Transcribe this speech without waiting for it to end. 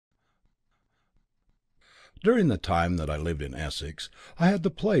During the time that I lived in Essex, I had the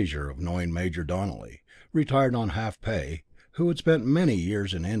pleasure of knowing Major Donelly, retired on half pay, who had spent many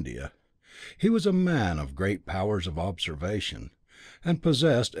years in India. He was a man of great powers of observation, and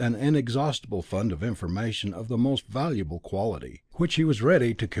possessed an inexhaustible fund of information of the most valuable quality, which he was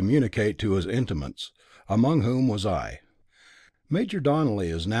ready to communicate to his intimates, among whom was I. Major Donelly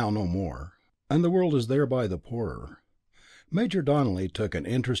is now no more, and the world is thereby the poorer. Major Donelly took an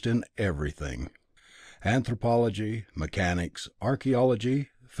interest in everything: anthropology, mechanics, archaeology,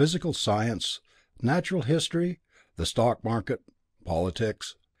 physical science, natural history, the stock market,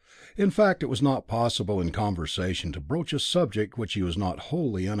 politics. In fact, it was not possible in conversation to broach a subject which he was not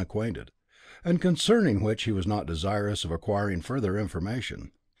wholly unacquainted, and concerning which he was not desirous of acquiring further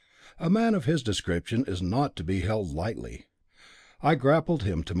information. A man of his description is not to be held lightly. I grappled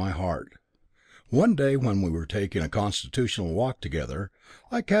him to my heart. One day when we were taking a constitutional walk together,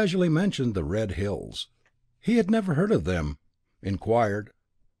 I casually mentioned the Red Hills. He had never heard of them, inquired,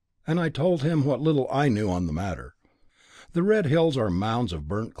 and I told him what little I knew on the matter. The Red Hills are mounds of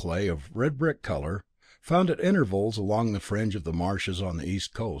burnt clay of red brick colour, found at intervals along the fringe of the marshes on the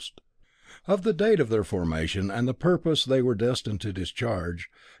east coast. Of the date of their formation and the purpose they were destined to discharge,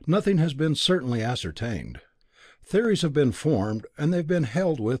 nothing has been certainly ascertained. Theories have been formed, and they have been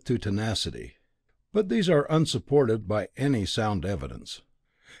held with to tenacity, but these are unsupported by any sound evidence.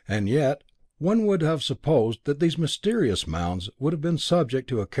 And yet, one would have supposed that these mysterious mounds would have been subject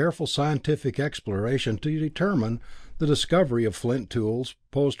to a careful scientific exploration to determine the discovery of flint tools,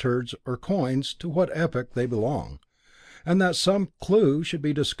 potsherds, or coins, to what epoch they belong, and that some clue should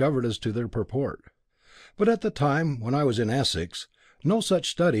be discovered as to their purport. But at the time when I was in Essex, no such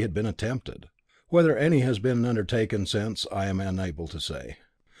study had been attempted. Whether any has been undertaken since, I am unable to say.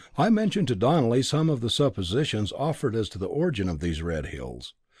 I mentioned to Donelly some of the suppositions offered as to the origin of these Red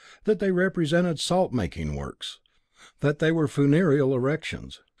Hills: that they represented salt-making works, that they were funereal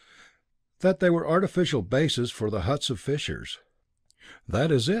erections, that they were artificial bases for the huts of fishers.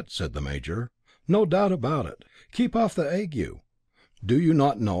 "That is it," said the Major. "No doubt about it. Keep off the ague. Do you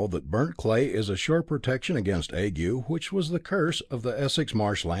not know that burnt clay is a sure protection against ague, which was the curse of the Essex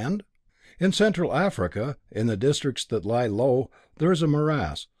marshland? In Central Africa, in the districts that lie low, there is a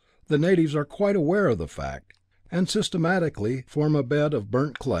morass. The natives are quite aware of the fact, and systematically form a bed of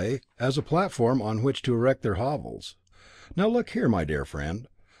burnt clay as a platform on which to erect their hovels. Now look here, my dear friend,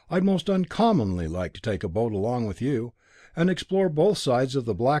 I'd most uncommonly like to take a boat along with you, and explore both sides of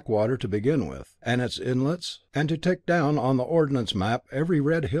the Blackwater to begin with, and its inlets, and to tick down on the ordnance map every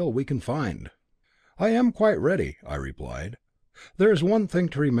red hill we can find." "I am quite ready," I replied. "There is one thing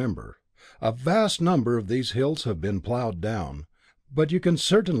to remember. A vast number of these hills have been ploughed down, but you can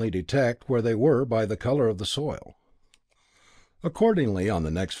certainly detect where they were by the colour of the soil." Accordingly, on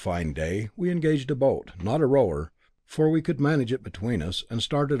the next fine day, we engaged a boat, not a rower, for we could manage it between us, and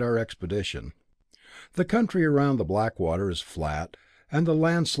started our expedition. The country around the Blackwater is flat, and the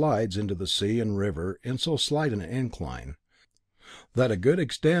land slides into the sea and river in so slight an incline, that a good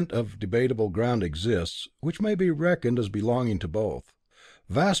extent of debatable ground exists which may be reckoned as belonging to both.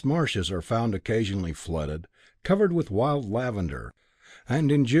 Vast marshes are found occasionally flooded, covered with wild lavender, and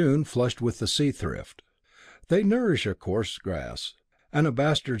in June flushed with the sea thrift. They nourish a coarse grass, and a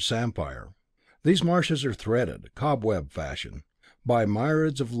bastard samphire. These marshes are threaded, cobweb fashion, by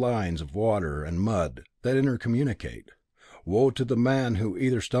myriads of lines of water and mud that intercommunicate. Woe to the man who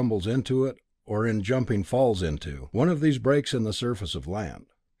either stumbles into it, or in jumping falls into one of these breaks in the surface of land.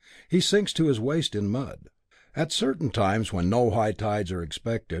 He sinks to his waist in mud. At certain times, when no high tides are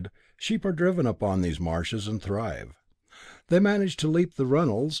expected, sheep are driven upon these marshes and thrive. They manage to leap the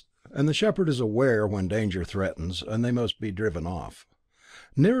runnels, and the shepherd is aware when danger threatens and they must be driven off.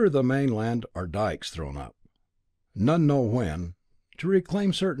 Nearer the mainland are dykes thrown up, none know when, to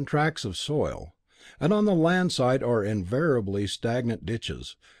reclaim certain tracts of soil, and on the land side are invariably stagnant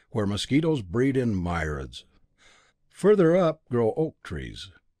ditches, where mosquitoes breed in myriads. Further up grow oak trees,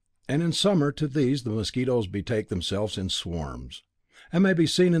 and in summer to these the mosquitoes betake themselves in swarms, and may be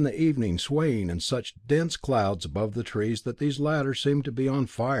seen in the evening swaying in such dense clouds above the trees that these latter seem to be on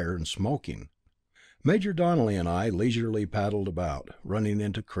fire and smoking. Major Donelly and I leisurely paddled about, running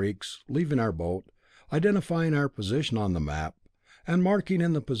into creeks, leaving our boat, identifying our position on the map, and marking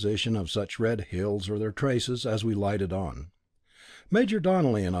in the position of such red hills or their traces as we lighted on. Major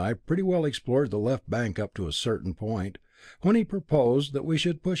Donelly and I pretty well explored the left bank up to a certain point, when he proposed that we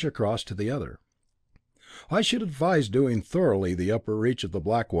should push across to the other. "I should advise doing thoroughly the upper reach of the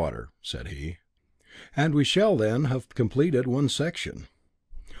Blackwater," said he, "and we shall then have completed one section."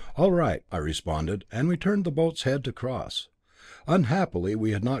 "All right," I responded, and we turned the boat's head to cross. Unhappily,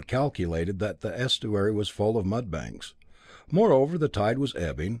 we had not calculated that the estuary was full of mud banks. Moreover, the tide was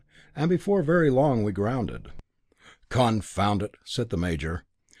ebbing, and before very long we grounded. "Confound it," said the Major.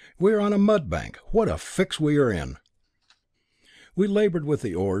 "We are on a mud bank. What a fix we are in!" We laboured with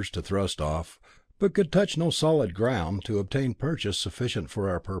the oars to thrust off, but could touch no solid ground to obtain purchase sufficient for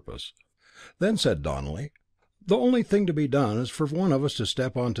our purpose. Then said Donelly, "The only thing to be done is for one of us to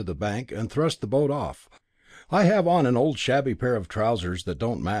step on to the bank and thrust the boat off. I have on an old shabby pair of trousers that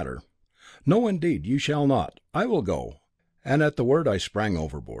don't matter." "No, indeed, you shall not. I will go." And at the word I sprang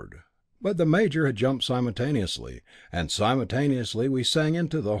overboard. But the Major had jumped simultaneously, and simultaneously we sank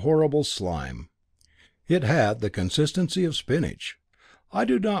into the horrible slime. It had the consistency of spinach. I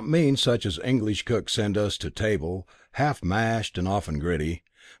do not mean such as English cooks send us to table, half mashed and often gritty,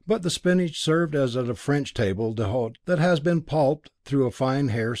 but the spinach served as at a French table d'hote that has been pulped through a fine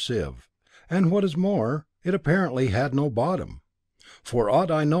hair sieve, and what is more, it apparently had no bottom. For aught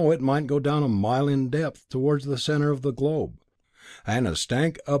I know it might go down a mile in depth towards the centre of the globe, and it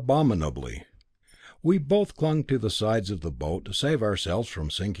stank abominably. We both clung to the sides of the boat to save ourselves from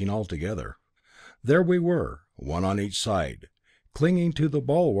sinking altogether. There we were, one on each side, clinging to the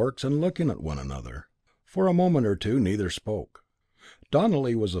bulwarks and looking at one another. For a moment or two neither spoke.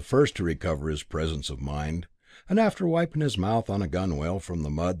 Donelly was the first to recover his presence of mind, and after wiping his mouth on a gunwale from the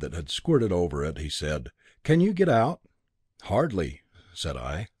mud that had squirted over it, he said, "Can you get out?" "Hardly," said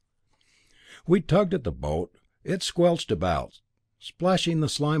I. We tugged at the boat. It squelched about, splashing the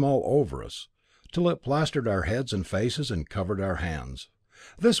slime all over us, till it plastered our heads and faces and covered our hands.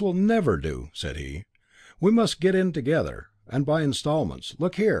 "This will never do," said he. "We must get in together, and by instalments.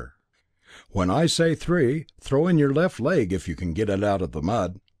 Look here. When I say 3, throw in your left leg if you can get it out of the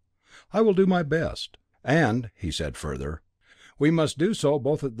mud." "I will do my best." "And," he said further, "we must do so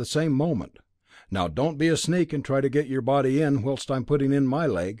both at the same moment. Now don't be a sneak and try to get your body in whilst I am putting in my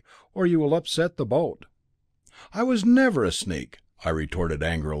leg, or you will upset the boat." "I was never a sneak," I retorted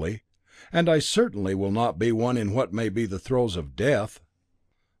angrily, "and I certainly will not be one in what may be the throes of death."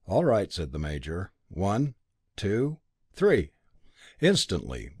 "All right," said the Major. 1, 2, 3.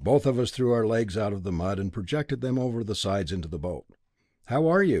 Instantly, both of us threw our legs out of the mud and projected them over the sides into the boat. "How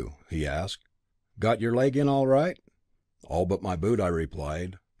are you?" he asked. "Got your leg in all right?" "All but my boot," I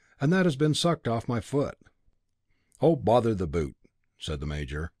replied, "and that has been sucked off my foot." "Oh, bother the boot," said the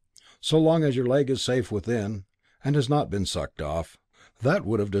Major. "So long as your leg is safe within, and has not been sucked off, that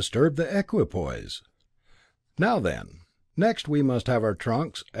would have disturbed the equipoise. Now then, next we must have our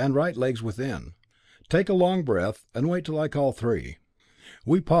trunks and right legs within. Take a long breath, and wait till I call 3.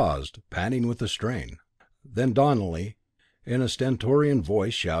 We paused, panting with the strain. Then Donelly, in a stentorian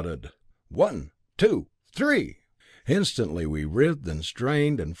voice, shouted, 1, 2, 3. Instantly we writhed and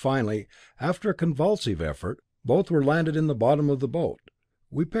strained, and finally, after a convulsive effort, both were landed in the bottom of the boat.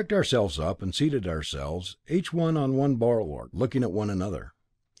 We picked ourselves up and seated ourselves, each one on one bulwark, looking at one another.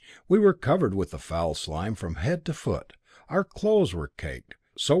 We were covered with the foul slime from head to foot. Our clothes were caked,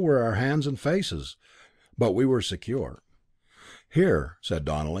 so were our hands and faces, but we were secure. "Here," said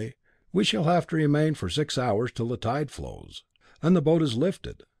Donelly, "we shall have to remain for 6 hours till the tide flows, and the boat is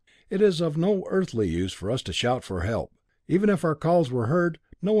lifted. It is of no earthly use for us to shout for help. Even if our calls were heard,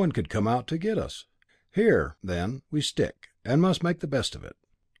 no one could come out to get us. Here, then, we stick, and must make the best of it.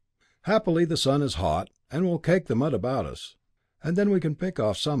 Happily the sun is hot, and will cake the mud about us, and then we can pick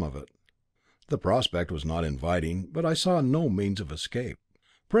off some of it." The prospect was not inviting, but I saw no means of escape.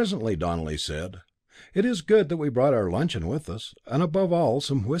 Presently Donelly said, "It is good that we brought our luncheon with us, and above all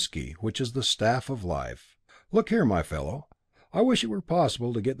some whisky, which is the staff of life. Look here, my fellow, I wish it were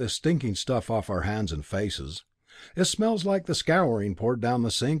possible to get this stinking stuff off our hands and faces. It smells like the scouring poured down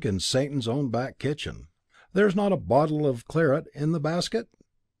the sink in Satan's own back kitchen. There's not a bottle of claret in the basket?"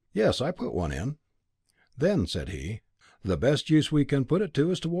 "Yes, I put one in." "Then," said he, "the best use we can put it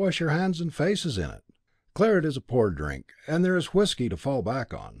to is to wash your hands and faces in it. Claret is a poor drink, and there is whisky to fall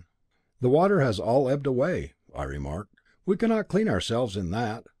back on." "The water has all ebbed away," I remarked. "We cannot clean ourselves in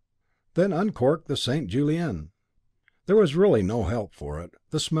that." "Then uncork the St. Julien." There was really no help for it.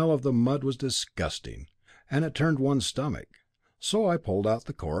 The smell of the mud was disgusting, and it turned one's stomach. So I pulled out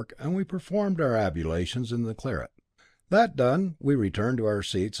the cork, and we performed our ablutions in the claret. That done, we returned to our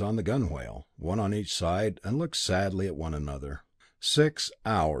seats on the gunwale, one on each side, and looked sadly at one another. 6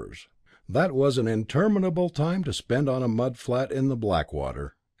 hours. That was an interminable time to spend on a mud flat in the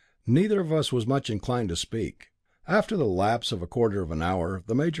Blackwater. Neither of us was much inclined to speak. After the lapse of a quarter of an hour,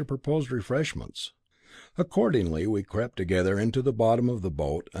 the Major proposed refreshments. Accordingly, we crept together into the bottom of the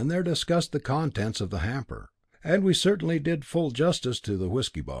boat, and there discussed the contents of the hamper, and we certainly did full justice to the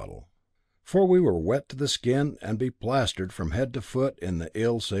whisky bottle. for we were wet to the skin and beplastered from head to foot in the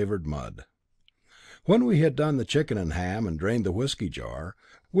ill-savoured mud. When we had done the chicken and ham and drained the whiskey jar,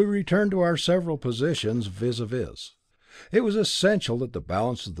 we returned to our several positions vis-a-vis. It was essential that the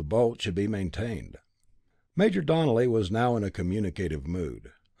balance of the boat should be maintained. Major Donelly was now in a communicative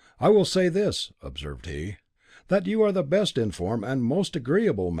mood. "I will say this," observed he, "that you are the best informed and most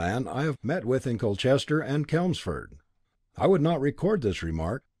agreeable man I have met with in Colchester and Chelmsford." I would not record this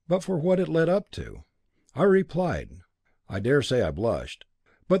remark, but for what it led up to. I replied, I dare say I blushed,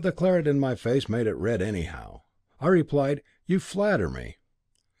 but the claret in my face made it red anyhow. I replied, "You flatter me."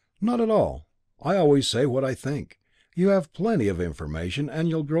 "Not at all. I always say what I think. You have plenty of information, and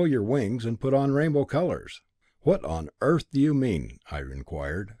you'll grow your wings and put on rainbow colours." "What on earth do you mean?" I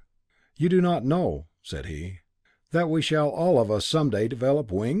inquired. "You do not know," said he, "that we shall all of us some day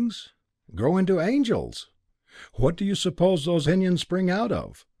develop wings? Grow into angels! What do you suppose those pinions spring out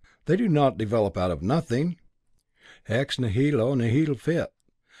of? They do not develop out of nothing. Ex nihilo nihil fit.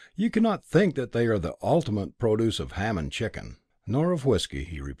 You cannot think that they are the ultimate produce of ham and chicken." "Nor of whiskey,"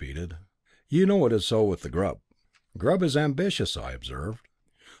 he repeated. "You know it is so with the grub." "Grub is ambitious," I observed.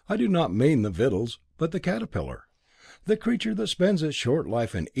 "I do not mean the victuals, but the caterpillar, the creature that spends its short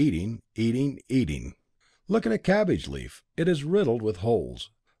life in eating, eating, eating. Look at a cabbage leaf, it is riddled with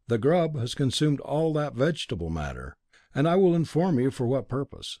holes. The grub has consumed all that vegetable matter, and I will inform you for what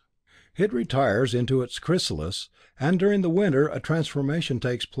purpose. It retires into its chrysalis, and during the winter a transformation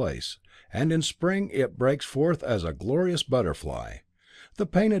takes place, and in spring it breaks forth as a glorious butterfly. The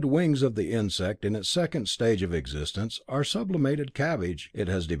painted wings of the insect in its second stage of existence are sublimated cabbage it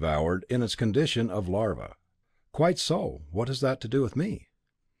has devoured in its condition of larva." "Quite so. What has that to do with me?"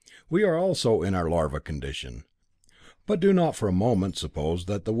 "We are also in our larva condition. But do not for a moment suppose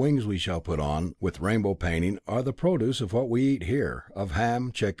that the wings we shall put on with rainbow painting are the produce of what we eat here, of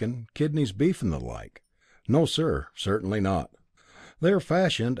ham, chicken, kidneys, beef, and the like. No, sir, certainly not. They are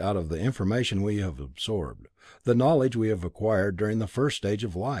fashioned out of the information we have absorbed, the knowledge we have acquired during the first stage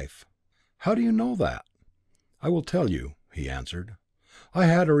of life." "How do you know that?" "I will tell you," he answered. "I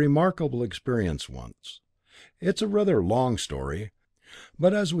had a remarkable experience once. It's a rather long story,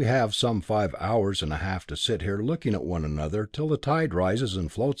 but as we have some 5 hours and a half to sit here looking at one another till the tide rises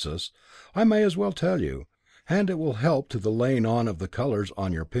and floats us, I may as well tell you, and it will help to the laying on of the colours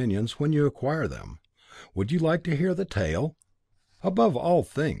on your pinions when you acquire them. Would you like to hear the tale?" "Above all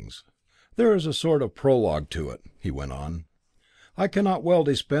things." "There is a sort of prologue to it," he went on. "I cannot well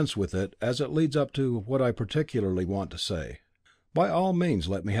dispense with it as it leads up to what I particularly want to say." "By all means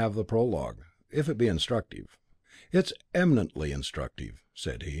let me have the prologue, if it be instructive." "It's eminently instructive,"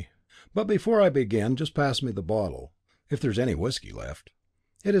 said he. "But before I begin, just pass me the bottle, if there is any whiskey left."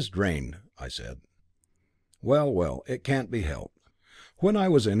 "It is drained," I said. "Well, well, it can't be helped. When I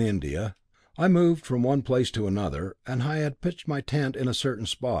was in India, I moved from one place to another, and I had pitched my tent in a certain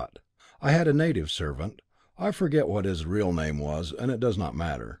spot. I had a native servant. I forget what his real name was, and it does not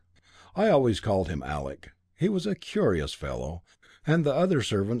matter. I always called him Alec. He was a curious fellow, and the other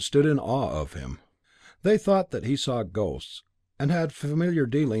servants stood in awe of him. They thought that he saw ghosts, and had familiar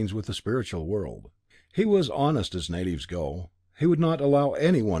dealings with the spiritual world. He was honest as natives go. He would not allow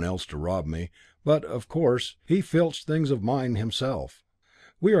anyone else to rob me, but, of course, he filched things of mine himself.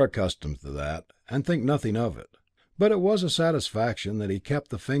 We are accustomed to that, and think nothing of it. But it was a satisfaction that he kept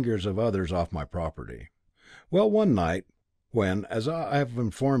the fingers of others off my property. Well, one night, when, as I have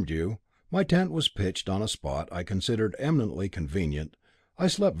informed you, my tent was pitched on a spot I considered eminently convenient, I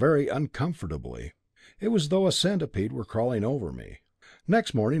slept very uncomfortably. It was as though a centipede were crawling over me.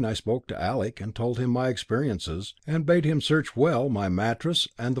 Next morning I spoke to Alec and told him my experiences, and bade him search well my mattress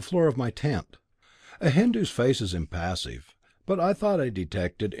and the floor of my tent. A Hindu's face is impassive, but I thought I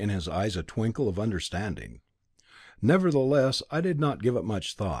detected in his eyes a twinkle of understanding. Nevertheless, I did not give it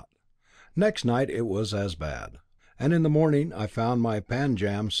much thought. Next night it was as bad, and in the morning I found my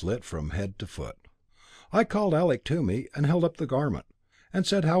panjam slit from head to foot. I called Alec to me, and held up the garment, and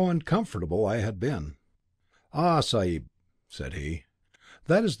said how uncomfortable I had been. "Ah, Sahib," said he,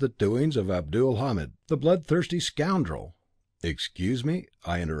 "that is the doings of Abdul Hamid, the bloodthirsty scoundrel." "Excuse me,"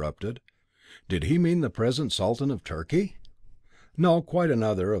 I interrupted, "did he mean the present Sultan of Turkey?" "No, quite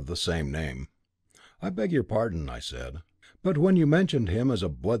another of the same name." "I beg your pardon," I said, "but when you mentioned him as a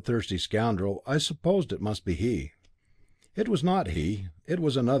bloodthirsty scoundrel, I supposed it must be he." "It was not he, it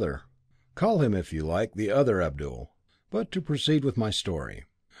was another. Call him, if you like, the other Abdul. But to proceed with my story."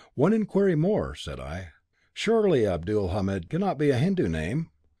 "One inquiry more," said I. "Surely Abdul Hamid cannot be a Hindu name?"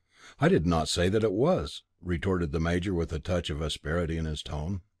 "I did not say that it was," retorted the major with a touch of asperity in his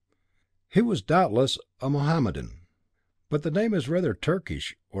tone. "He was doubtless a Mohammedan." "But the name is rather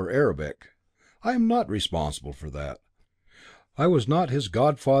Turkish or Arabic." I am not responsible for that. I was not his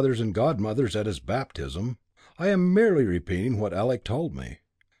godfathers and godmothers at his baptism. I am merely repeating what Alec told me.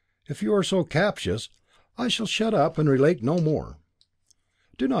 If you are so captious, I shall shut up and relate no more."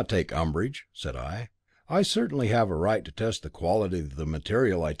 "Do not take umbrage," said I. "I certainly have a right to test the quality of the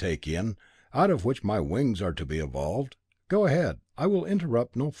material I take in, out of which my wings are to be evolved. Go ahead. I will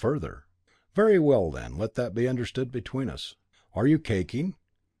interrupt no further." "Very well, then, let that be understood between us. Are you caking?"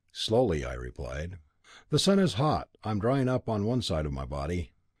 "Slowly," I replied. "The sun is hot. I am drying up on one side of my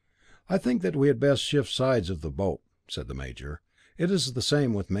body." "I think that we had best shift sides of the boat," said the major. "It is the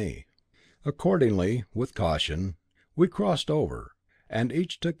same with me." Accordingly, with caution, we crossed over, and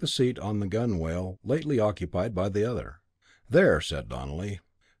each took the seat on the gunwale lately occupied by the other. "There," said Donelly.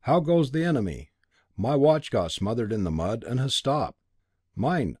 "How goes the enemy? My watch got smothered in the mud, and has stopped."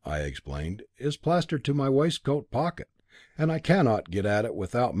 "Mine," I explained, "is plastered to my waistcoat pocket, and I cannot get at it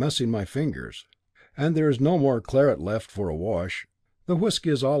without messing my fingers. And there is no more claret left for a wash. The whisky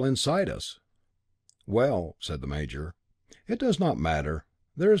is all inside us." "Well," said the major, "it does not matter.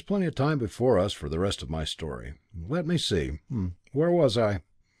 There is plenty of time before us for the rest of my story. Let me see, where was I?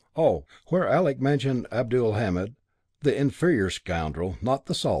 Oh, where Alec mentioned Abdul Hamid, the inferior scoundrel, not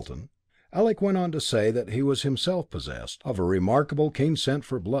the Sultan. Alec went on to say that he was himself possessed of a remarkable keen scent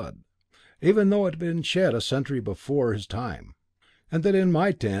for blood, even though it had been shed a century before his time, and that in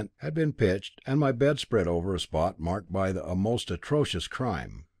my tent had been pitched and my bed spread over a spot marked by a most atrocious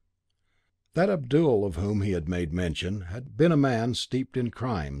crime. That Abdul of whom he had made mention had been a man steeped in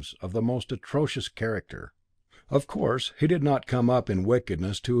crimes of the most atrocious character. Of course, he did not come up in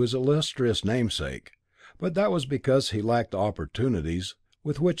wickedness to his illustrious namesake, but that was because he lacked the opportunities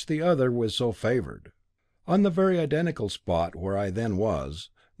with which the other was so favoured. On the very identical spot where I then was,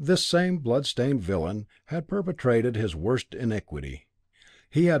 this same blood-stained villain had perpetrated his worst iniquity.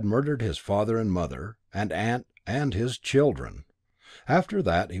 He had murdered his father and mother, and aunt, and his children. After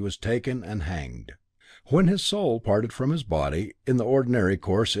that he was taken and hanged. When his soul parted from his body, in the ordinary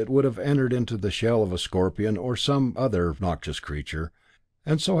course it would have entered into the shell of a scorpion or some other noxious creature,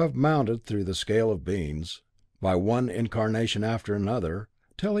 and so have mounted through the scale of beings, by one incarnation after another,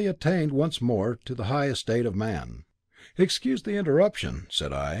 till he attained once more to the high estate of man. "Excuse the interruption,"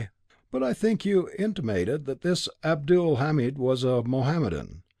 said I, "but I think you intimated that this Abdul Hamid was a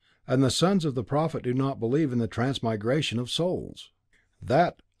Mohammedan, and the sons of the Prophet do not believe in the transmigration of souls."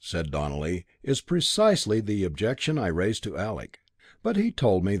 "That," said Donelly, "is precisely the objection I raised to Alec. But he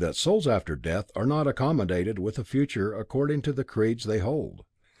told me that souls after death are not accommodated with a future according to the creeds they hold,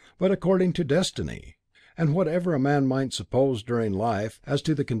 but according to destiny, and whatever a man might suppose during life as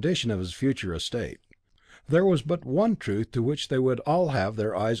to the condition of his future estate. There was but one truth to which they would all have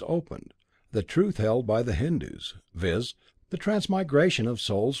their eyes opened, the truth held by the Hindus, viz., the transmigration of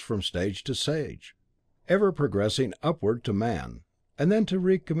souls from stage to stage, ever progressing upward to man, and then to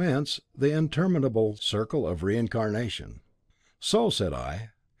recommence the interminable circle of reincarnation." "So," said I,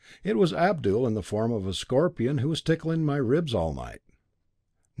 "it was Abdul in the form of a scorpion who was tickling my ribs all night."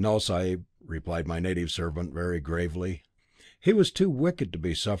 "No, sahib," replied my native servant very gravely. "He was too wicked to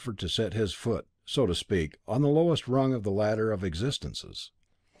be suffered to set his foot, so to speak, on the lowest rung of the ladder of existences.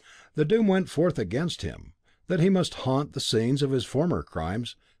 The doom went forth against him, that he must haunt the scenes of his former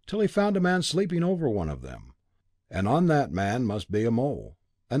crimes till he found a man sleeping over one of them, and on that man must be a mole,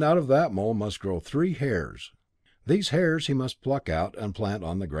 and out of that mole must grow 3 hairs. These hairs he must pluck out and plant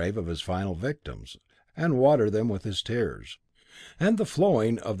on the grave of his final victims, and water them with his tears, and the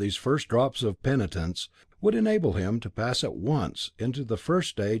flowing of these first drops of penitence would enable him to pass at once into the first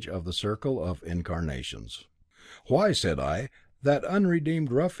stage of the circle of incarnations." "Why," said I, "that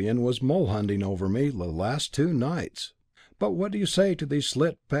unredeemed ruffian was mole hunting over me the last 2 nights. But what do you say to these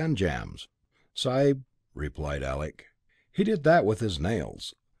slit panjams?" "Sahib," replied Alec, "he did that with his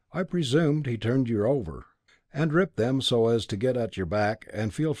nails. I presumed he turned you over, and ripped them so as to get at your back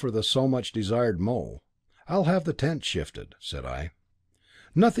and feel for the so much desired mole. I'll have the tent shifted," said I.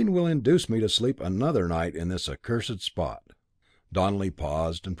 "Nothing will induce me to sleep another night in this accursed spot." Donelly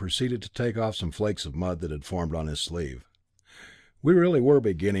paused, and proceeded to take off some flakes of mud that had formed on his sleeve. We really were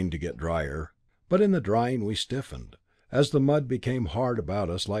beginning to get drier, but in the drying we stiffened, as the mud became hard about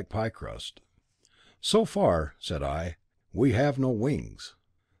us like pie crust. "So far," said I, "we have no wings."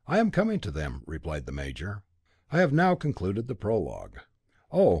 "I am coming to them," replied the major. "I have now concluded the prologue."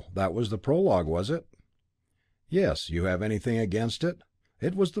 "Oh, that was the prologue, was it?" "Yes. You have anything against it?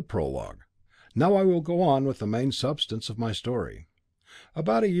 It was the prologue. Now I will go on with the main substance of my story.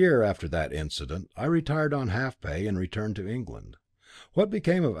 About a year after that incident I retired on half pay and returned to England. What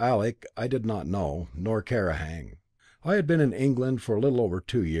became of Alec I did not know, nor care a hang. I had been in England for a little over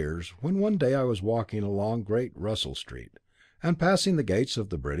 2 years, when one day I was walking along Great Russell Street, and passing the gates of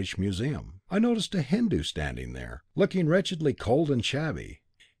the British Museum. I noticed a Hindu standing there, looking wretchedly cold and shabby.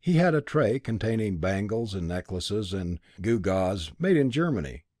 He had a tray containing bangles and necklaces and gewgaws made in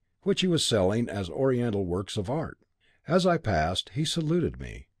Germany, which he was selling as Oriental works of art. As I passed, he saluted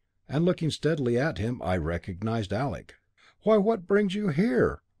me, and looking steadily at him, I recognised Alec. "Why, what brings you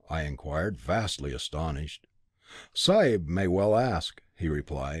here?" I inquired, vastly astonished. "Sahib may well ask," he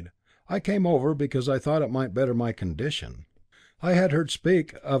replied. "I came over because I thought it might better my condition. I had heard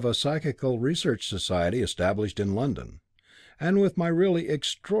speak of a psychical research society established in London, and with my really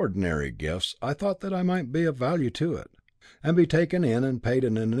extraordinary gifts I thought that I might be of value to it, and be taken in and paid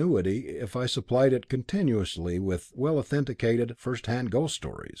an annuity if I supplied it continuously with well authenticated first hand ghost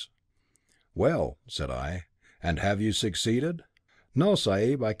stories." "Well," said I, "and have you succeeded?" "No,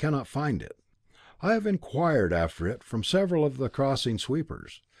 Sahib, I cannot find it. I have inquired after it from several of the crossing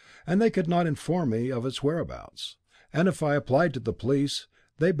sweepers, and they could not inform me of its whereabouts, and if I applied to the police,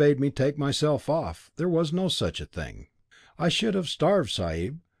 they bade me take myself off. There was no such a thing. I should have starved,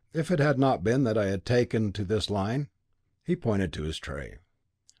 Sahib, if it had not been that I had taken to this line." He pointed to his tray.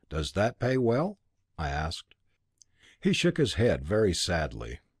 "Does that pay well?" I asked. He shook his head very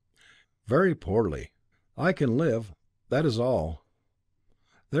sadly. "Very poorly. I can live, that is all.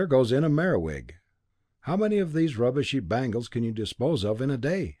 There goes in a Merewig." "How many of these rubbishy bangles can you dispose of in a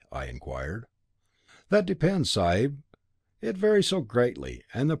day?" I inquired. "That depends, Sahib. It varies so greatly,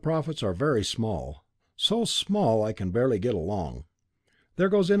 and the profits are very small. So small I can barely get along." "There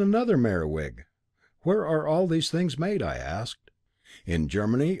goes in another Merewig. Where are all these things made?" I asked. "In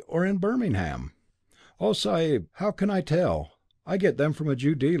Germany or in Birmingham." "Oh, Sahib, how can I tell? I get them from a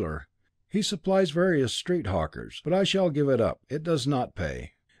Jew dealer. He supplies various street hawkers, but I shall give it up. It does not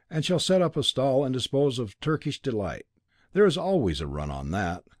pay, and shall set up a stall and dispose of Turkish delight. There is always a run on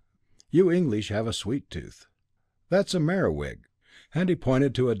that. You English have a sweet tooth." "That's a Merewig," and he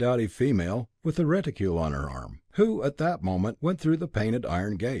pointed to a dowdy female with a reticule on her arm, who at that moment went through the painted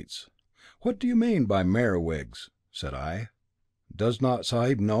iron gates. "What do you mean by Merewigs?" said I. "Does not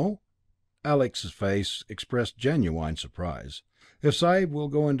Sahib know?" Alec's face expressed genuine surprise. "If Sahib will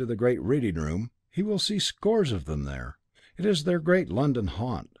go into the great reading room, he will see scores of them there. It is their great London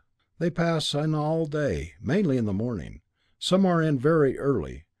haunt. They pass in all day, mainly in the morning. Some are in very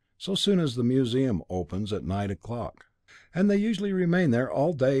early, so soon as the museum opens at 9 o'clock, and they usually remain there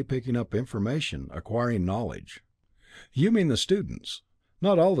all day picking up information, acquiring knowledge." "You mean the students?"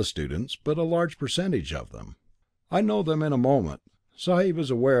 "Not all the students, but a large percentage of them. I know them in a moment. Sahib is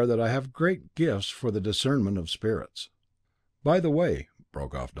aware that I have great gifts for the discernment of spirits." "By the way,"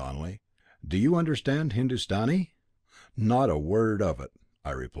 broke off Donelly, "do you understand Hindustani?" "Not a word of it,"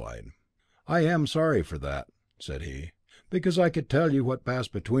 I replied. "I am sorry for that," said he, "because I could tell you what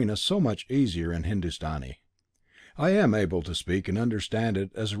passed between us so much easier in Hindustani. I am able to speak and understand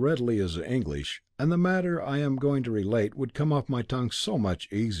it as readily as English, and the matter I am going to relate would come off my tongue so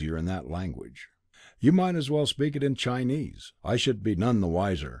much easier in that language. You might as well speak it in Chinese. I should be none the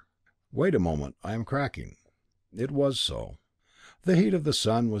wiser. Wait a moment, I am cracking." It was so. The heat of the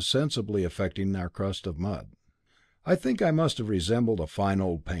sun was sensibly affecting our crust of mud. I think I must have resembled a fine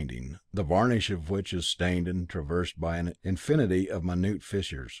old painting, the varnish of which is stained and traversed by an infinity of minute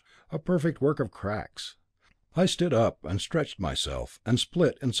fissures, a perfect work of cracks. I stood up and stretched myself, and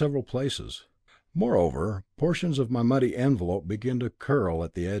split in several places. Moreover, portions of my muddy envelope began to curl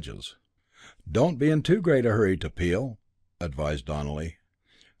at the edges. "Don't be in too great a hurry to peel," advised Donelly.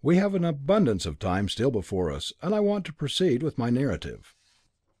 "We have an abundance of time still before us, and I want to proceed with my narrative."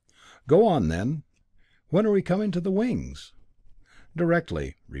 "Go on, then. When are we coming to the wings?"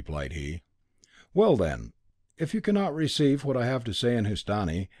 "Directly," replied he. "Well, then, if you cannot receive what I have to say in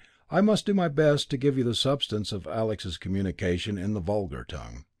Hindustani, I must do my best to give you the substance of Alec's communication in the vulgar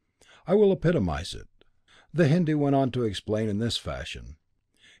tongue. I will epitomize it." The Hindu went on to explain in this fashion.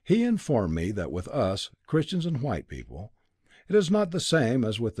 He informed me that with us, Christians and white people, it is not the same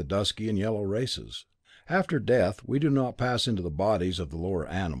as with the dusky and yellow races. After death we do not pass into the bodies of the lower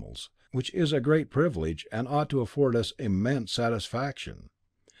animals, which is a great privilege and ought to afford us immense satisfaction.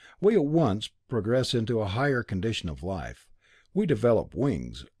 We at once progress into a higher condition of life. We develop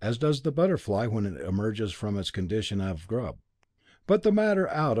wings, as does the butterfly when it emerges from its condition of grub. But the matter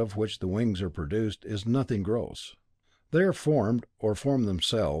out of which the wings are produced is nothing gross. They are formed, or form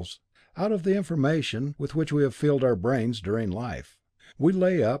themselves, out of the information with which we have filled our brains during life. We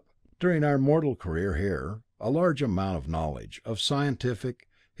lay up, during our mortal career here, a large amount of knowledge, of scientific,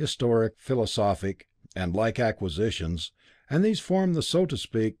 historic, philosophic, and like acquisitions, and these form the so to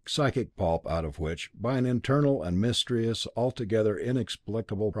speak psychic pulp out of which, by an internal and mysterious, altogether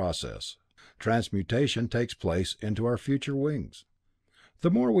inexplicable process, transmutation takes place into our future wings.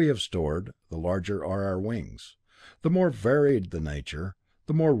 The more we have stored, the larger are our wings. The more varied the nature,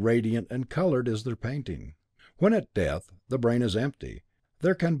 the more radiant and coloured is their painting. When at death, the brain is empty.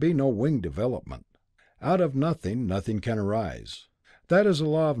 There can be no wing development. Out of nothing, nothing can arise. That is a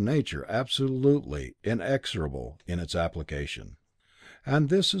law of nature absolutely inexorable in its application. And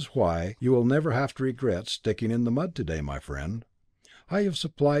this is why you will never have to regret sticking in the mud today, my friend. I have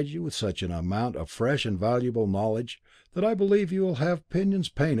supplied you with such an amount of fresh and valuable knowledge that I believe you will have pinions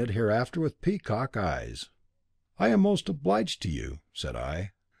painted hereafter with peacock eyes. I am most obliged to you, said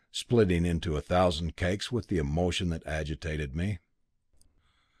I, splitting into 1,000 cakes with the emotion that agitated me.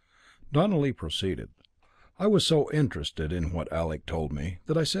 Donnelly proceeded. I was so interested in what Alec told me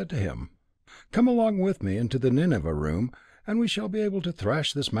that I said to him, "Come along with me into the Nineveh room, and we shall be able to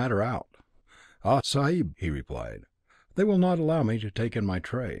thrash this matter out." "Ah, Sahib," he replied, "they will not allow me to take in my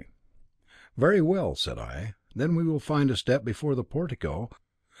tray." "Very well," said I, "then we will find a step before the portico,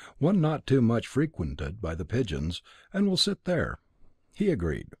 one not too much frequented by the pigeons, and will sit there." He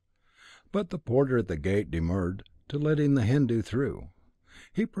agreed, but the porter at the gate demurred to letting the Hindu through.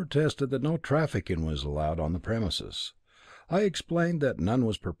 He protested that no trafficking was allowed on the premises. I explained that none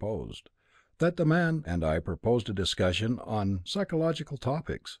was proposed, that the man and I proposed a discussion on psychological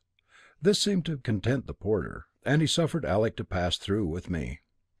topics. This seemed to content the porter, and he suffered Alec to pass through with me.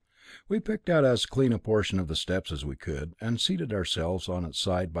 We picked out as clean a portion of the steps as we could, and seated ourselves on it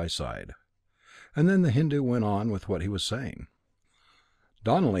side by side. And then the Hindu went on with what he was saying.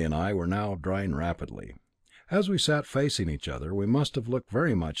 Donnelly and I were now drying rapidly. As we sat facing each other, we must have looked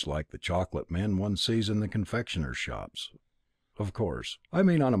very much like the chocolate men one sees in the confectioners' shops. Of course, I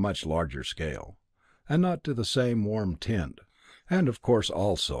mean on a much larger scale, and not to the same warm tint. And of course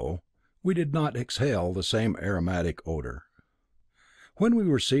also, we did not exhale the same aromatic odour. "When we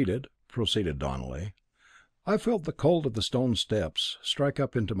were seated," proceeded Donnelly, "I felt the cold of the stone steps strike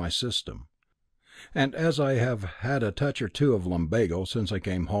up into my system, and as I have had a touch or two of lumbago since I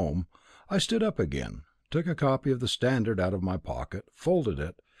came home, I stood up again, took a copy of the Standard out of my pocket, folded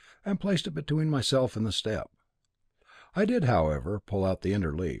it, and placed it between myself and the step. I did, however, pull out the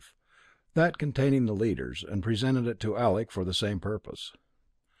inner leaf, that containing the leaders, and presented it to Alec for the same purpose.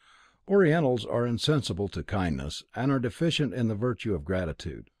 Orientals are insensible to kindness, and are deficient in the virtue of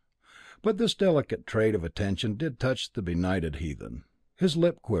gratitude. But this delicate trait of attention did touch the benighted heathen. His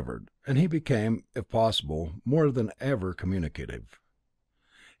lip quivered, and he became, if possible, more than ever communicative.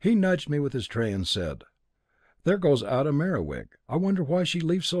 He nudged me with his tray and said, 'There goes out a Merewig. I wonder why she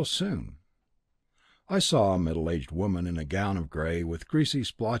leaves so soon.' I saw a middle-aged woman in a gown of grey with greasy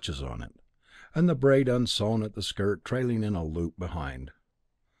splotches on it, and the braid unsewn at the skirt trailing in a loop behind.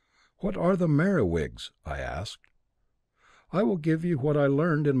 'What are the Merewigs?' I asked. I will give you what I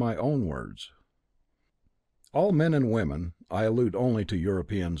learned in my own words. All men and women, I allude only to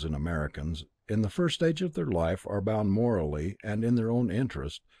Europeans and Americans, in the first stage of their life are bound morally and in their own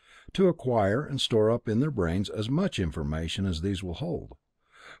interest to acquire and store up in their brains as much information as these will hold,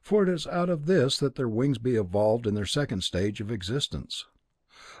 for it is out of this that their wings be evolved in their second stage of existence.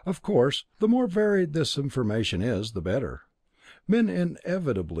 Of course, the more varied this information is, the better. Men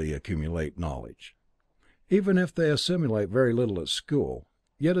inevitably accumulate knowledge, even if they assimilate very little at school.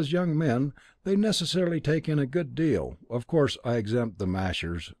 Yet as young men they necessarily take in a good deal. Of course I exempt the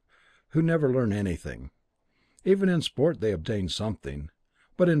mashers, who never learn anything. Even in sport they obtain something,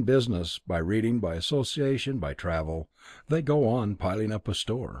 but in business, by reading, by association, by travel, they go on piling up a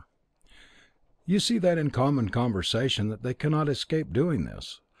store. You see that in common conversation that they cannot escape doing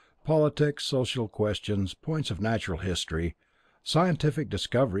this. Politics, social questions, points of natural history, scientific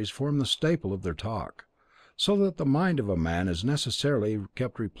discoveries form the staple of their talk, so that the mind of a man is necessarily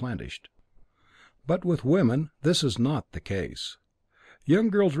kept replenished. But with women this is not the case. Young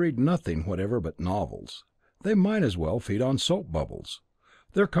girls read nothing whatever but novels. They might as well feed on soap bubbles.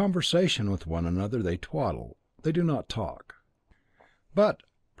 Their conversation with one another they twaddle, they do not talk. "But,"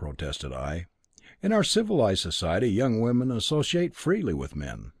 protested I, "in our civilized society young women associate freely with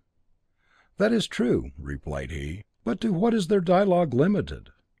men." "That is true," replied he, "but to what is their dialogue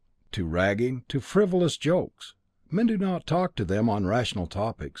limited? To ragging, to frivolous jokes. Men do not talk to them on rational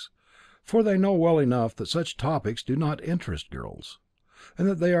topics, for they know well enough that such topics do not interest girls, and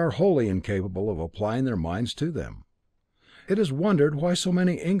that they are wholly incapable of applying their minds to them. It is wondered why so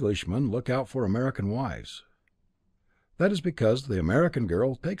many Englishmen look out for American wives. That is because the American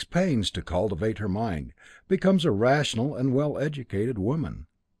girl takes pains to cultivate her mind, becomes a rational and well-educated woman.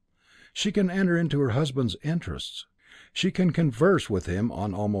 She can enter into her husband's interests. She can converse with him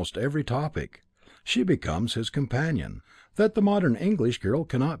on almost every topic. She becomes his companion. That the modern English girl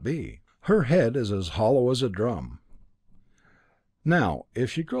cannot be. Her head is as hollow as a drum. Now,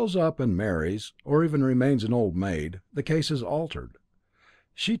 if she grows up and marries, or even remains an old maid, the case is altered.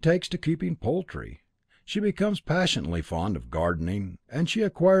 She takes to keeping poultry. She becomes passionately fond of gardening, and she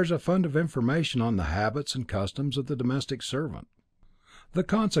acquires a fund of information on the habits and customs of the domestic servant. The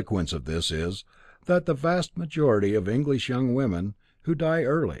consequence of this is, that the vast majority of English young women who die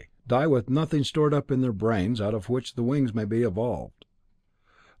early, die with nothing stored up in their brains out of which the wings may be evolved.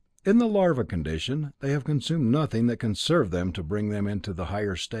 In the larva condition they have consumed nothing that can serve them to bring them into the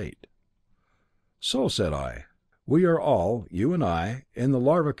higher state. So, said I, we are all, you and I, in the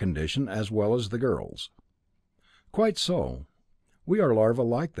larva condition as well as the girls. Quite so. We are larvae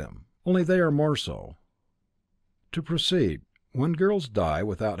like them, only they are more so. To proceed, when girls die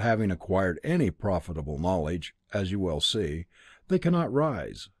without having acquired any profitable knowledge, as you well see, they cannot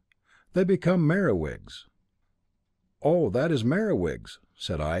rise. They become Merewigs. Oh, that is Merewigs,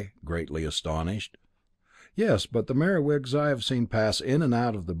 said I, greatly astonished. Yes, but the Merewigs I have seen pass in and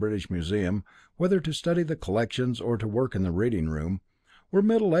out of the British Museum, whether to study the collections or to work in the reading room, were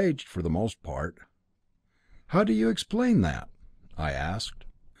middle-aged for the most part. How do you explain that? I asked.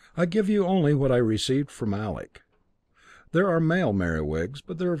 I give you only what I received from Alec. There are male Merewigs,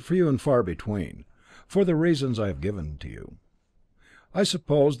 but they are few and far between, for the reasons I have given to you. I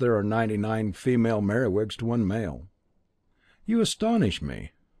suppose there are 99 female Merewigs to one male. You astonish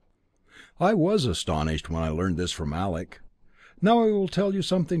me. I was astonished when I learned this from Alec. Now I will tell you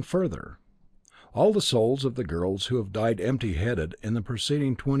something further. All the souls of the girls who have died empty-headed in the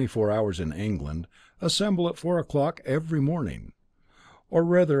preceding 24 hours in England assemble at 4 o'clock every morning, or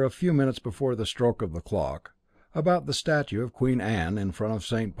rather a few minutes before the stroke of the clock, about the statue of Queen Anne in front of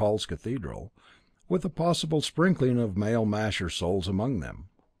St. Paul's Cathedral, with a possible sprinkling of male masher souls among them.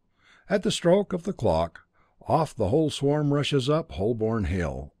 At the stroke of the clock, off the whole swarm rushes up Holborn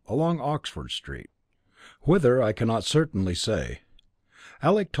Hill, along Oxford Street. Whither I cannot certainly say.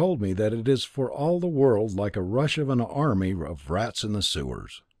 Alec told me that it is for all the world like a rush of an army of rats in the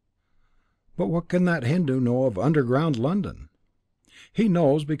sewers. But what can that Hindu know of underground London? He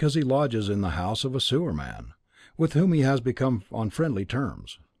knows because he lodges in the house of a sewer man, with whom he has become on friendly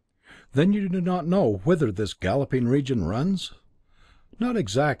terms. Then you do not know whither this galloping region runs? Not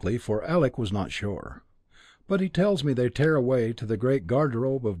exactly, for Alec was not sure. But he tells me they tear away to the great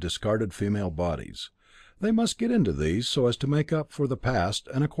garderobe of discarded female bodies. They must get into these so as to make up for the past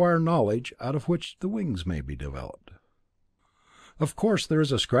and acquire knowledge out of which the wings may be developed. Of course there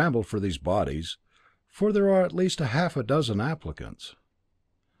is a scramble for these bodies, for there are at least half a dozen applicants.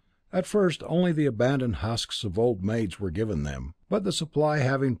 At first only the abandoned husks of old maids were given them, but the supply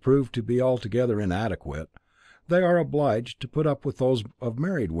having proved to be altogether inadequate, they are obliged to put up with those of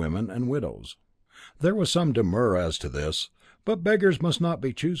married women and widows. There was some demur as to this, but beggars must not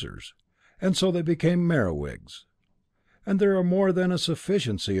be choosers, and so they became Merewigs. And there are more than a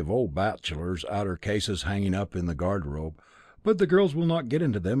sufficiency of old bachelors' outer cases hanging up in the garderobe, but the girls will not get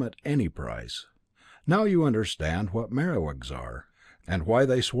into them at any price. Now you understand what Merewigs are, and why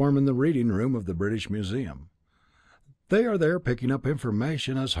they swarm in the reading room of the British Museum. They are there picking up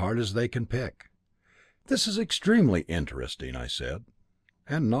information as hard as they can pick. This is extremely interesting, I said,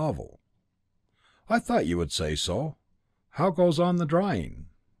 and novel. I thought you would say so. How goes on the drying?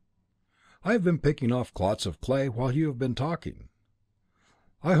 I have been picking off clots of clay while you have been talking.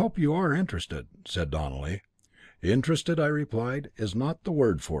 I hope you are interested, said Donelly. Interested, I replied, is not the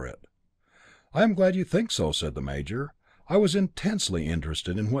word for it. I am glad you think so, said the Major. I was intensely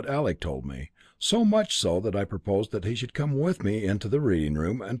interested in what Alec told me, so much so that I proposed that he should come with me into the reading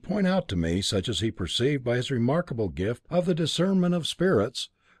room and point out to me such as he perceived by his remarkable gift of the discernment of spirits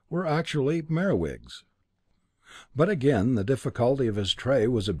were actually Merewigs. But again the difficulty of his tray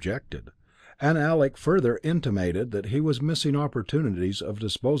was objected, and Alec further intimated that he was missing opportunities of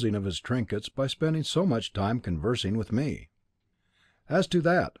disposing of his trinkets by spending so much time conversing with me. As to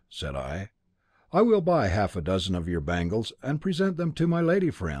that, said I will buy half a dozen of your bangles and present them to my lady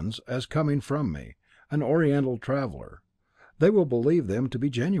friends as coming from me, an Oriental traveller. They will believe them to be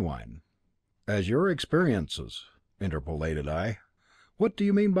genuine. As your experiences, interpolated I. What do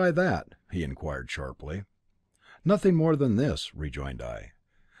you mean by that? He inquired sharply. Nothing more than this, rejoined I,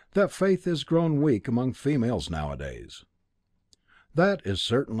 that faith is grown weak among females nowadays. That is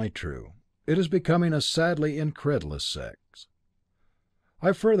certainly true. It is becoming a sadly incredulous sex.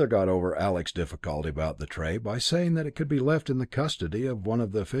 I further got over Alec's difficulty about the tray by saying that it could be left in the custody of one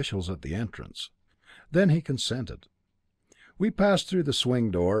of the officials at the entrance. Then he consented. We passed through the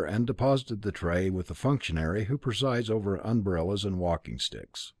swing door and deposited the tray with the functionary who presides over umbrellas and walking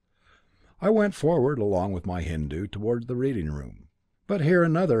sticks. I went forward along with my Hindu towards the reading room. But here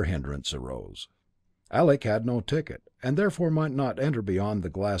another hindrance arose. Alec had no ticket, and therefore might not enter beyond the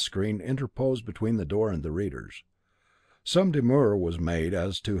glass screen interposed between the door and the readers. Some demur was made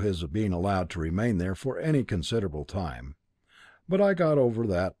as to his being allowed to remain there for any considerable time, but I got over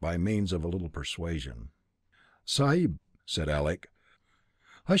that by means of a little persuasion. "Sahib," said Alec,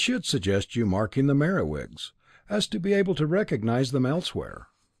 "I should suggest you marking the Merewigs, as to be able to recognize them elsewhere."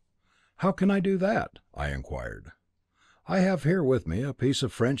 "How can I do that?" I inquired. "I have here with me a piece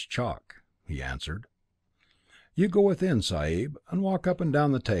of French chalk," he answered. "You go within, Sahib, and walk up and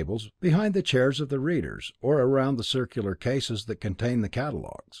down the tables, behind the chairs of the readers, or around the circular cases that contain the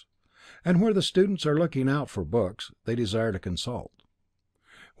catalogues, and where the students are looking out for books they desire to consult.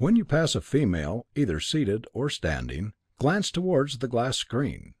 When you pass a female, either seated or standing, glance towards the glass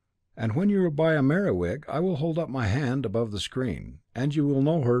screen, and when you are by a Merewig I will hold up my hand above the screen, and you will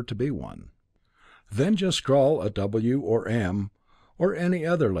know her to be one. Then just scrawl a W or M, or any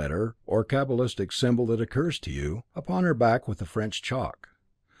other letter or cabalistic symbol that occurs to you, upon her back with the French chalk.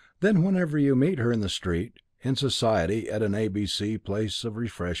 Then whenever you meet her in the street, in society, at an ABC place of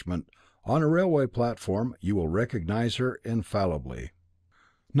refreshment, on a railway platform, you will recognize her infallibly."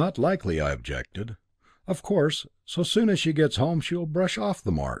 "Not likely," I objected. "Of course, so soon as she gets home she will brush off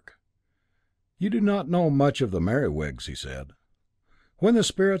the mark." "You do not know much of the Merewigs," he said. "When the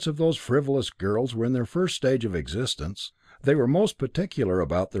spirits of those frivolous girls were in their first stage of existence, they were most particular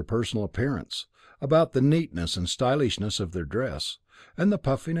about their personal appearance, about the neatness and stylishness of their dress, and the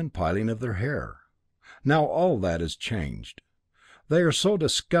puffing and piling of their hair. Now all that is changed. They are so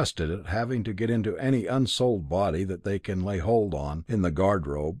disgusted at having to get into any unsouled body that they can lay hold on in the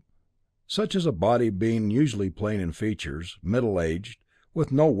garde-robe, such as a body being usually plain in features, middle-aged,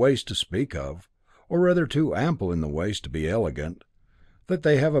 with no waist to speak of, or rather too ample in the waist to be elegant, that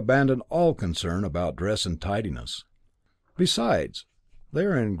they have abandoned all concern about dress and tidiness. Besides, they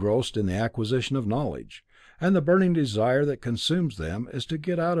are engrossed in the acquisition of knowledge, and the burning desire that consumes them is to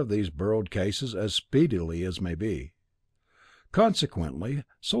get out of these burrowed cases as speedily as may be. Consequently,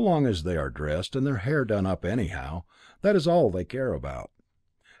 so long as they are dressed and their hair done up anyhow, that is all they care about.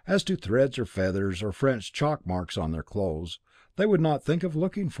 As to threads or feathers or French chalk marks on their clothes, they would not think of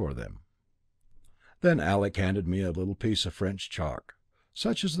looking for them." Then Alec handed me a little piece of French chalk,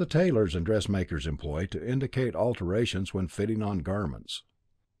 such as the tailors and dressmakers employ to indicate alterations when fitting on garments.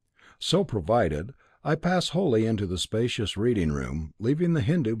 So provided, I passed wholly into the spacious reading room, leaving the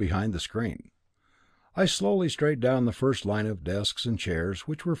Hindu behind the screen. I slowly strayed down the first line of desks and chairs,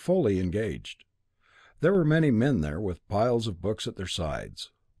 which were fully engaged. There were many men there, with piles of books at their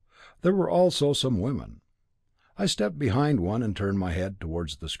sides. There were also some women. I stepped behind one and turned my head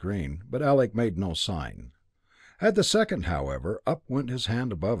towards the screen, but Alec made no sign. At the second, however, up went his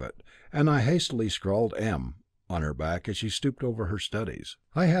hand above it, and I hastily scrawled M on her back as she stooped over her studies.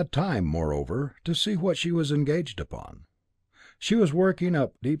 I had time, moreover, to see what she was engaged upon. She was working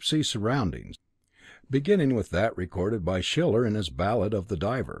up deep sea surroundings, beginning with that recorded by Schiller in his Ballad of the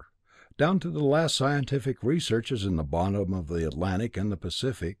Diver, down to the last scientific researches in the bottom of the Atlantic and the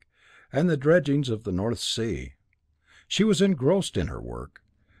Pacific, and the dredgings of the North Sea. She was engrossed in her work,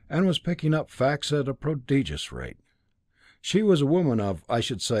 and was picking up facts at a prodigious rate. She was a woman of, I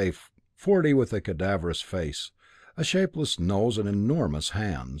should say, 40, with a cadaverous face, a shapeless nose, and enormous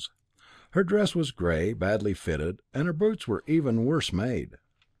hands. Her dress was grey, badly fitted, and her boots were even worse made.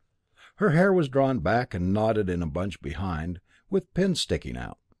 Her hair was drawn back and knotted in a bunch behind, with pins sticking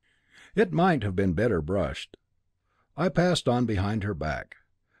out. It might have been better brushed. I passed on behind her back.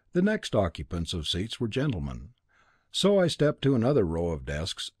 The next occupants of seats were gentlemen. So I stepped to another row of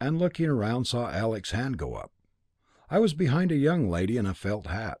desks, and looking around saw Alec's hand go up. I was behind a young lady in a felt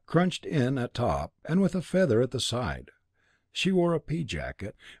hat, crunched in at top, and with a feather at the side. She wore a pea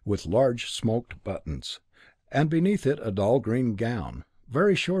jacket, with large smoked buttons, and beneath it a dull green gown,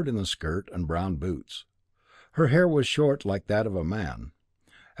 very short in the skirt, and brown boots. Her hair was short like that of a man.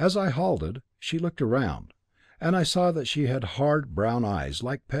 As I halted, she looked around, and I saw that she had hard brown eyes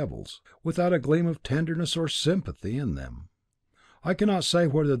like pebbles, without a gleam of tenderness or sympathy in them. I cannot say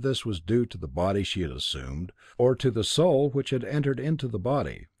whether this was due to the body she had assumed, or to the soul which had entered into the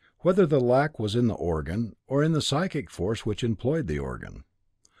body, whether the lack was in the organ, or in the psychic force which employed the organ.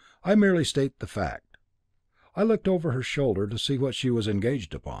 I merely state the fact. I looked over her shoulder to see what she was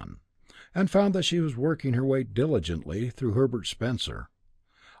engaged upon, and found that she was working her way diligently through Herbert Spencer.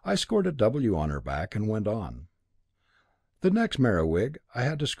 I scored a W on her back, and went on. The next Merewig I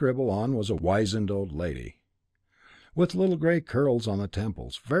had to scribble on was a wizened old lady. with little grey curls on the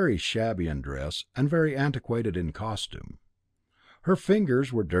temples, very shabby in dress, and very antiquated in costume. Her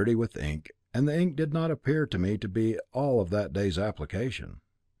fingers were dirty with ink, and the ink did not appear to me to be all of that day's application.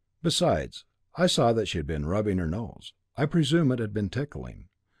 Besides, I saw that she had been rubbing her nose. I presume it had been tickling,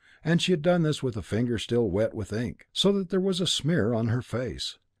 and she had done this with a finger still wet with ink, so that there was a smear on her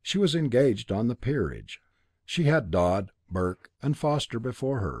face. She was engaged on the peerage. She had Dodd, Burke, and Foster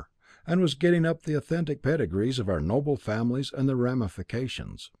before her, and was getting up the authentic pedigrees of our noble families and their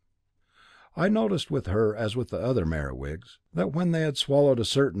ramifications. I noticed with her, as with the other Merewigs, that when they had swallowed a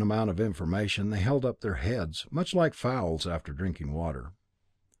certain amount of information they held up their heads, much like fowls after drinking water.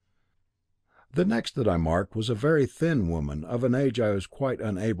 The next that I marked was a very thin woman of an age I was quite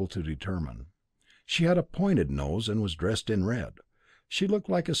unable to determine. She had a pointed nose and was dressed in red. She looked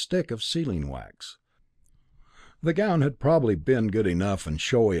like a stick of sealing wax. The gown had probably been good enough and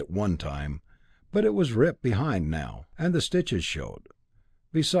showy at one time, but it was ripped behind now, and the stitches showed.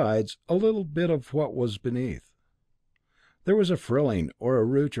 Besides, a little bit of what was beneath. There was a frilling, or a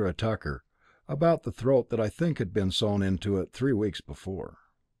ruche or a tucker, about the throat that I think had been sewn into it 3 weeks before.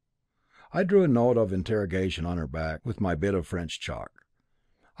 I drew a note of interrogation on her back with my bit of French chalk.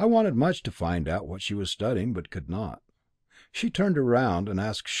 I wanted much to find out what she was studying, but could not. She turned around and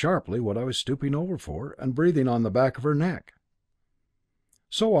asked sharply what I was stooping over for, and breathing on the back of her neck.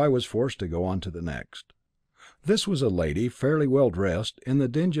 So I was forced to go on to the next. This was a lady fairly well dressed in the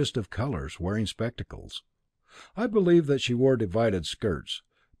dingiest of colours, wearing spectacles. I believe that she wore divided skirts,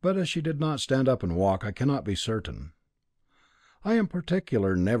 but as she did not stand up and walk, I cannot be certain. I am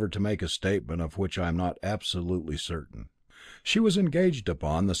particular never to make a statement of which I am not absolutely certain. She was engaged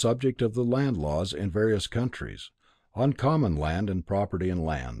upon the subject of the land laws in various countries, on common land and property in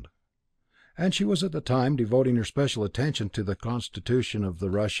land, and she was at the time devoting her special attention to the constitution of the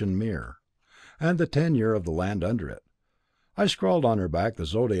Russian Mir, and the tenure of the land under it. I scrawled on her back the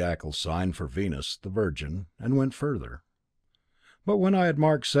zodiacal sign for Venus, the Virgin, and went further. But when I had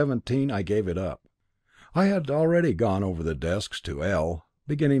marked 17, I gave it up. I had already gone over the desks to L,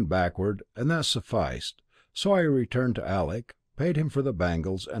 beginning backward, and that sufficed, so I returned to Alec, paid him for the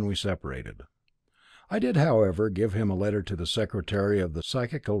bangles, and we separated. I did, however, give him a letter to the secretary of the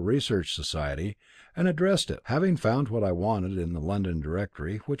Psychical Research Society, and addressed it, having found what I wanted in the London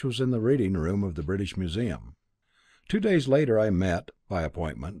directory, which was in the reading room of the British Museum. 2 days later I met, by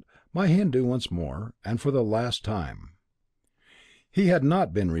appointment, my Hindu once more, and for the last time. He had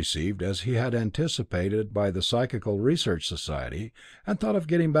not been received as he had anticipated by the Psychical Research Society, and thought of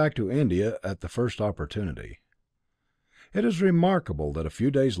getting back to India at the first opportunity. It is remarkable that a few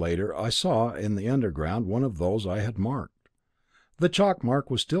days later I saw in the underground one of those I had marked. The chalk mark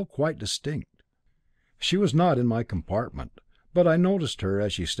was still quite distinct. She was not in my compartment, but I noticed her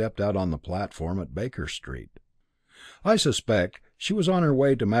as she stepped out on the platform at Baker Street. I suspect she was on her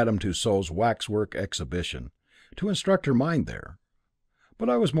way to Madame Tussaud's waxwork exhibition, to instruct her mind there. But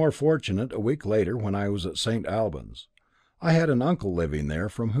I was more fortunate a week later when I was at St. Albans. I had an uncle living there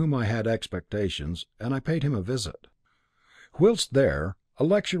from whom I had expectations, and I paid him a visit. Whilst there, a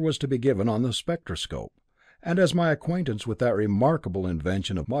lecture was to be given on the spectroscope, and as my acquaintance with that remarkable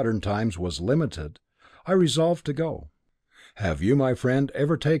invention of modern times was limited, I resolved to go. Have you, my friend,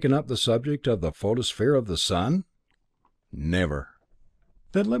 ever taken up the subject of the photosphere of the sun? Never.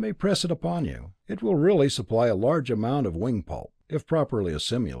 Then let me press it upon you. It will really supply a large amount of wing pulp, if properly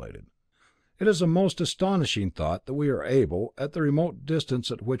assimilated. It is a most astonishing thought that we are able, at the remote distance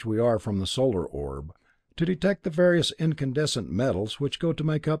at which we are from the solar orb, to detect the various incandescent metals which go to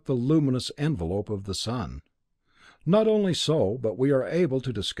make up the luminous envelope of the sun. Not only so, but we are able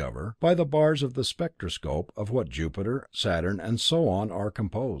to discover, by the bars of the spectroscope, of what Jupiter, Saturn, and so on are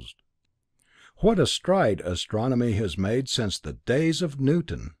composed. What a stride astronomy has made since the days of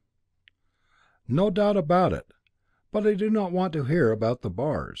Newton! No doubt about it, but I do not want to hear about the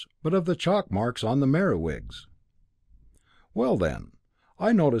bars, but of the chalk marks on the Merewigs. Well then,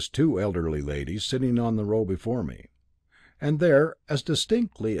 I noticed 2 elderly ladies sitting on the row before me, and there, as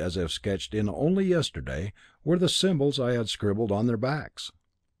distinctly as if sketched in only yesterday, were the symbols I had scribbled on their backs.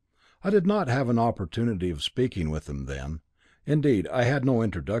 I did not have an opportunity of speaking with them then, indeed I had no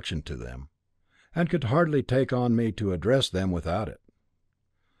introduction to them, and could hardly take on me to address them without it.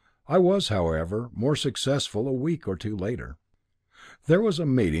 I was, however, more successful a week or 2 later. There was a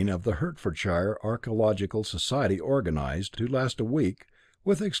meeting of the Hertfordshire Archaeological Society organized to last a week,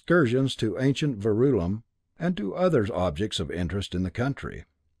 with excursions to ancient Verulam and to other objects of interest in the country.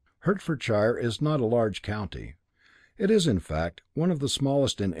 Hertfordshire is not a large county. It is, in fact, one of the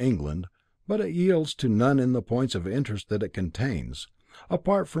smallest in England, but it yields to none in the points of interest that it contains,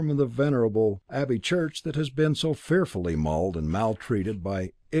 apart from the venerable Abbey Church that has been so fearfully mauled and maltreated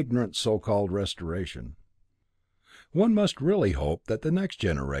by ignorant so-called restoration. One must really hope that the next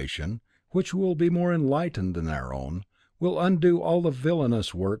generation, which will be more enlightened than our own, will undo all the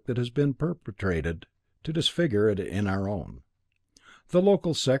villainous work that has been perpetrated to disfigure it in our own. The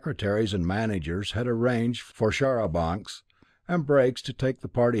local secretaries and managers had arranged for char à bancs and breaks to take the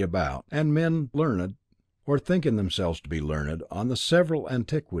party about, and men learned, or thinking themselves to be learned, on the several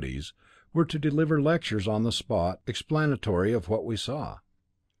antiquities, were to deliver lectures on the spot, explanatory of what we saw.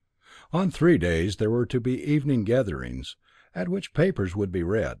 On 3 days there were to be evening gatherings, at which papers would be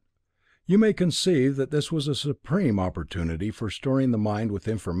read. You may conceive that this was a supreme opportunity for storing the mind with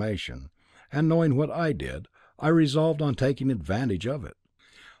information, and knowing what I did, I resolved on taking advantage of it.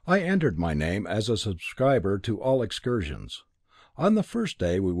 I entered my name as a subscriber to all excursions. On the first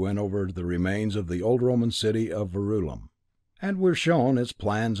day we went over the remains of the old Roman city of Verulam, and were shown its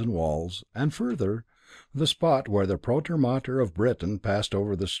plans and walls, and further, the spot where the Protomartyr of Britain passed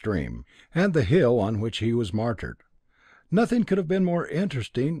over the stream, and the hill on which he was martyred. Nothing could have been more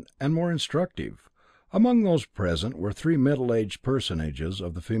interesting and more instructive. Among those present were 3 middle-aged personages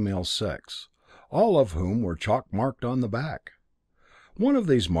of the female sex, all of whom were chalk-marked on the back. One of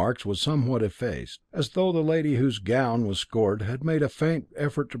these marks was somewhat effaced, as though the lady whose gown was scored had made a faint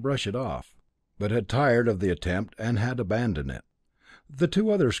effort to brush it off, but had tired of the attempt and had abandoned it. The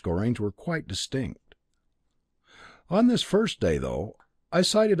 2 other scorings were quite distinct. On this first day, though, I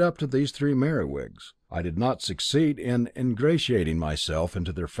sided up to these 3 Merewigs. I did not succeed in ingratiating myself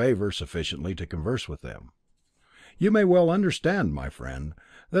into their favour sufficiently to converse with them. You may well understand, my friend,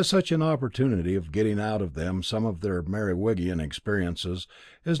 that such an opportunity of getting out of them some of their Merewigian experiences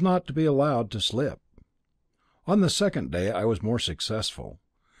is not to be allowed to slip. On the second day I was more successful.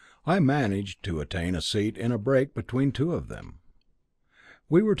 I managed to attain a seat in a break between 2 of them.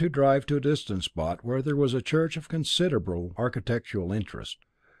 We were to drive to a distant spot where there was a church of considerable architectural interest.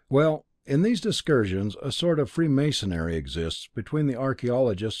 Well, in these excursions a sort of freemasonry exists between the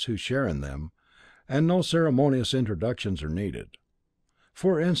archaeologists who share in them, and no ceremonious introductions are needed.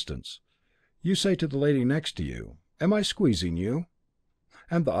 For instance, you say to the lady next to you, "Am I squeezing you?"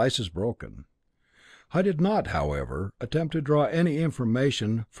 and the ice is broken. I did not, however, attempt to draw any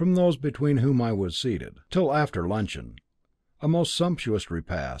information from those between whom I was seated, till after luncheon, a most sumptuous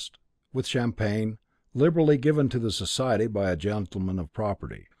repast, with champagne, liberally given to the society by a gentleman of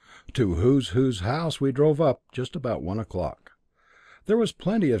property, to whose house we drove up just about 1 o'clock. There was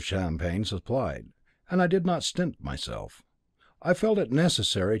plenty of champagne supplied, and I did not stint myself. I felt it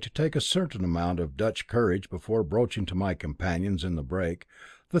necessary to take a certain amount of Dutch courage before broaching to my companions in the brake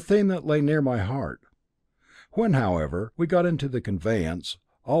the theme that lay near my heart. When, however, we got into the conveyance,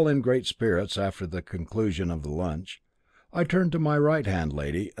 all in great spirits after the conclusion of the lunch, I turned to my right-hand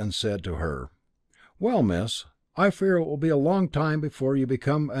lady and said to her, "Well, miss, I fear it will be a long time before you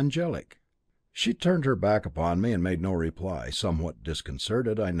become angelic." She turned her back upon me and made no reply. Somewhat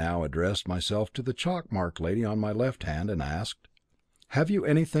disconcerted, I now addressed myself to the chalk-marked lady on my left hand, and asked, "Have you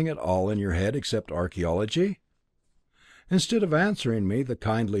anything at all in your head except archaeology?" Instead of answering me the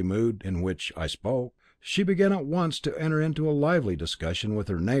kindly mood in which I spoke, she began at once to enter into a lively discussion with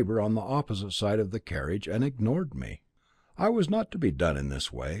her neighbour on the opposite side of the carriage, and ignored me. I was not to be done in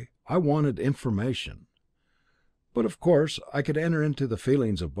this way. I wanted information. But of course I could enter into the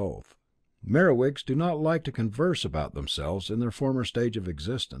feelings of both. Merewigs do not like to converse about themselves in their former stage of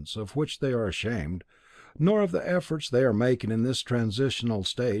existence, of which they are ashamed, nor of the efforts they are making in this transitional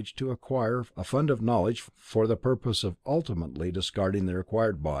stage to acquire a fund of knowledge for the purpose of ultimately discarding their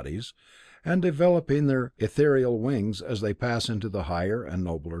acquired bodies and developing their ethereal wings as they pass into the higher and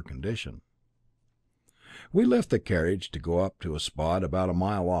nobler condition. We left the carriage to go up to a spot about a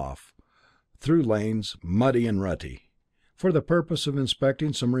mile off, through lanes, muddy and rutty, for the purpose of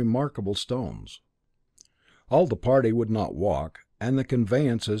inspecting some remarkable stones. All the party would not walk, and the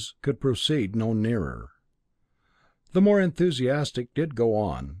conveyances could proceed no nearer. The more enthusiastic did go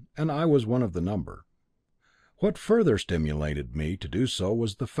on, and I was one of the number. What further stimulated me to do so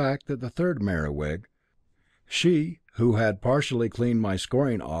was the fact that the 3rd Merewig, she who had partially cleaned my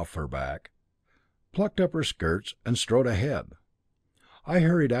scoring off her back, plucked up her skirts and strode ahead. I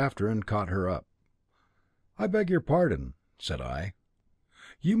hurried after and caught her up. "I beg your pardon," said I.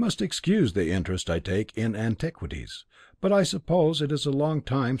 "You must excuse the interest I take in antiquities, but I suppose it is a long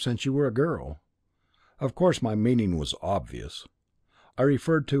time since you were a girl." Of course my meaning was obvious. I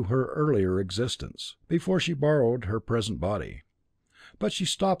referred to her earlier existence, before she borrowed her present body. But she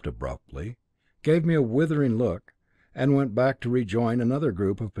stopped abruptly, gave me a withering look, and went back to rejoin another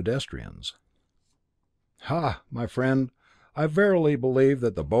group of pedestrians. "Ha, my friend, I verily believe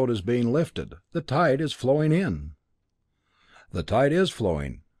that the boat is being lifted. The tide is flowing in." "The tide is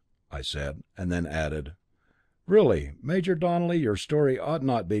flowing," I said, and then added, "Really, Major Donelly, your story ought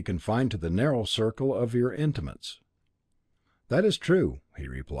not to be confined to the narrow circle of your intimates." "That is true," he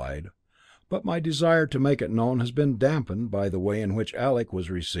replied, "but my desire to make it known has been damped by the way in which Alec was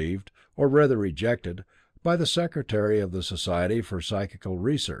received, or rather rejected, by the secretary of the Society for Psychical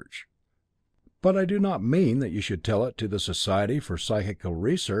Research." "But I do not mean that you should tell it to the Society for Psychical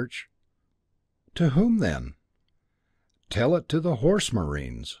Research." "To whom then?" "Tell it to the Horse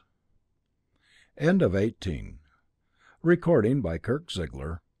Marines." End of 18. Recording by Kirk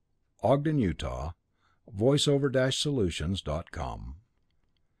Ziegler, Ogden, Utah. Voiceover-solutions.com